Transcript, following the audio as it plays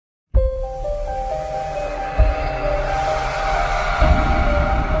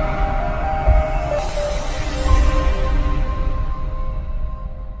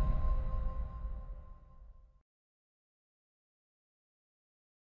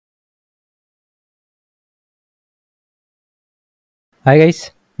Hi guys,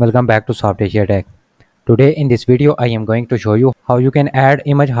 welcome back to SoftAsia Tech. Today in this video I am going to show you how you can add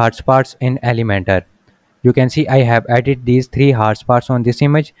image hotspots in Elementor. You can see I have added these three hotspots on this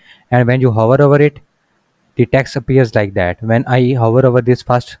image, and when you hover over it, the text appears like that. When I hover over this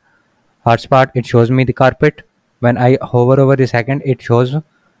first hotspot, it shows me the carpet. When I hover over the second, it shows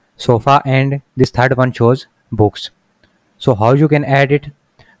sofa, and this third one shows books. So how you can add it?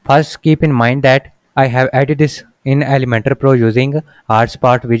 First, keep in mind that I have added this in Elementor Pro using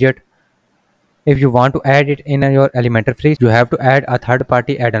hotspot widget. If you want to add it in your Elementor free, you have to add a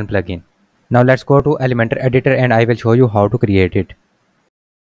third-party add-on plugin. Now let's go to Elementor editor and I will show you how to create it.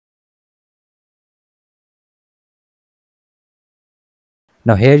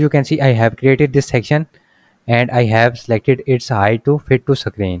 Now here you can see I have created this section and I have selected its height to fit to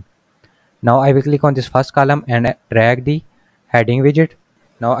screen. Now I will click on this first column and drag the heading widget.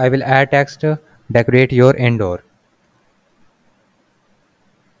 Now I will add text decorate your indoor.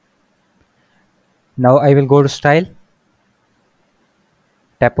 Now I will go to style,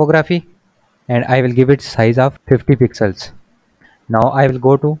 typography, and I will give it size of 50 pixels. Now I will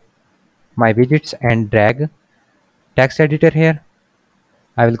go to my widgets and drag text editor here.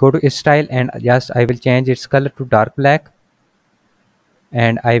 I will go to its style and just I will change its color to dark black,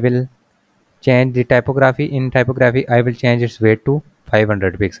 and I will change the typography. In typography I will change its weight to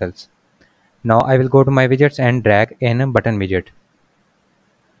 500 pixels. Now I will go to my widgets and drag in a button widget.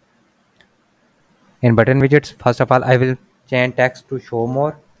 In button widgets, first of all I will change text to show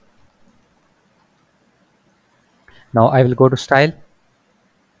more. Now I will go to style.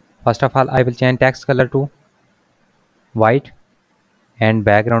 First of all I will change text color to white and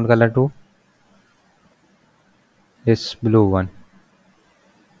background color to this blue one,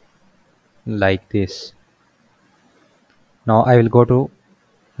 like this. Now I will go to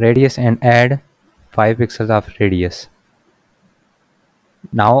radius and add 5 pixels of radius.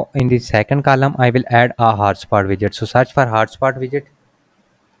 Now in the second column I will add a hotspot widget. So search for hotspot widget.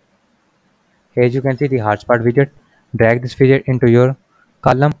 Here you can see the hotspot widget. Drag this widget into your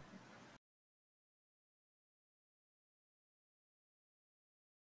column.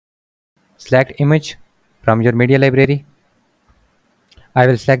 Select image from your media library. I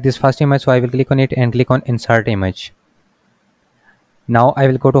will select this first image, so I will click on it and click on insert image. Now I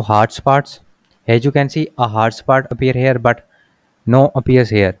will go to hotspots. Here you can see a hotspot appear here, but no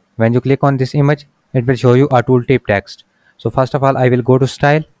appears here. When you click on this image, it will show you a tooltip text. So first of all I will go to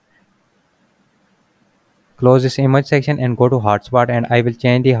style, close this image section and go to hotspot, and I will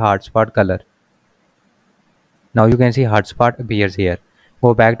change the hotspot color. Now you can see hotspot appears here.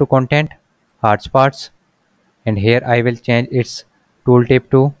 Go back to content, hotspots, and here I will change its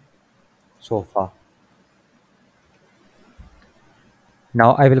tooltip to sofa.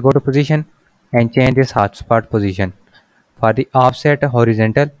 Now I will go to position and change this hotspot position. For the offset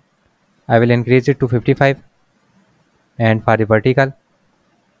horizontal, I will increase it to 55, and for the vertical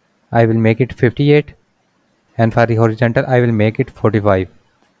I will make it 58, and for the horizontal I will make it 45.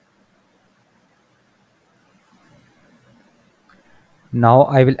 Now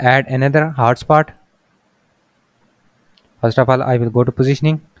I will add another hotspot. First of all I will go to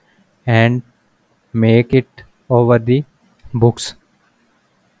positioning and make it over the books,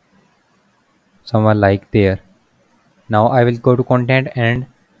 somewhere like there. Now I will go to content and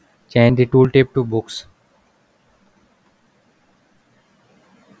change the tooltip to books.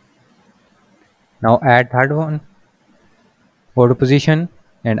 Now add third one, go to position,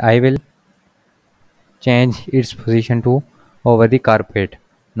 and I will change its position to over the carpet.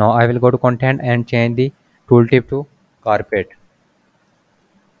 Now I will go to content and change the tooltip to carpet.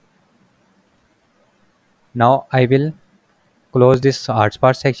 Now I will close this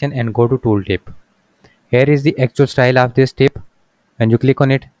hotspot section and go to tooltip. Here is the actual style of this tip. When you click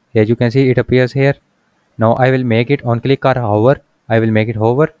on it, here you can see it appears here. Now I will make it on click or hover. I will make it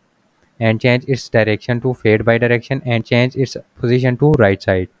hover and change its direction to fade by direction and change its position to right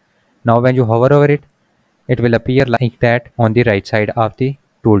side. Now when you hover over it, it will appear like that on the right side of the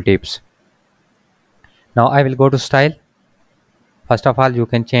tooltips. Now I will go to style. First of all you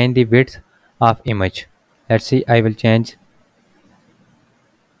can change the width of image. Let's see, I will change,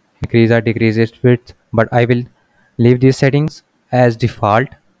 increase or decrease its width, but I will leave these settings as default.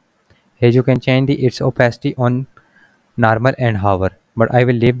 Here you can change its opacity on normal and hover, but I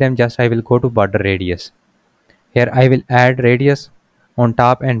will leave them. Just I will go to border radius. Here I will add radius on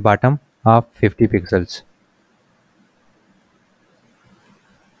top and bottom of 50 pixels.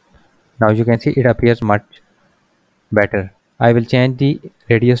 Now you can see it appears much better. I will change the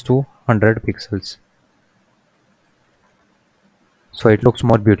radius to 100 pixels so it looks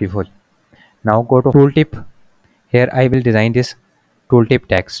more beautiful. Now go to tooltip. Here I will design this tooltip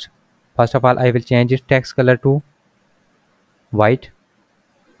text. First of all, I will change its text color to white,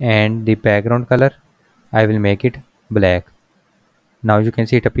 and the background color I will make it black. Now you can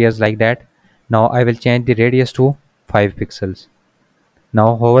see it appears like that. Now I will change the radius to 5 pixels.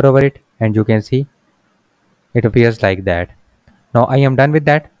 Now hover over it and you can see it appears like that. Now I am done with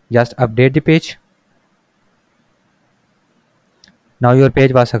that. Just update the page. Now your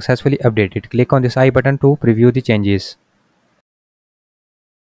page was successfully updated. Click on this I button to preview the changes.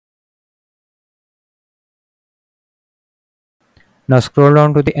 Now scroll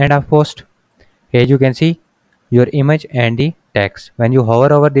down to the end of post. Here you can see your image and the text. When you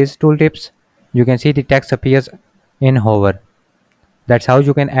hover over these tooltips, you can see the text appears in hover. That's how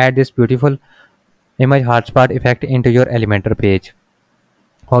you can add this beautiful image hotspot effect into your Elementor page.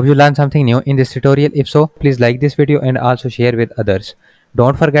 Hope you learned something new in this tutorial. If so, please like this video and also share with others.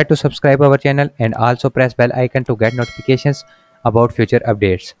 Don't forget to subscribe our channel and also press bell icon to get notifications about future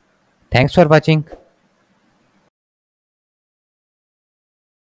updates. Thanks for watching.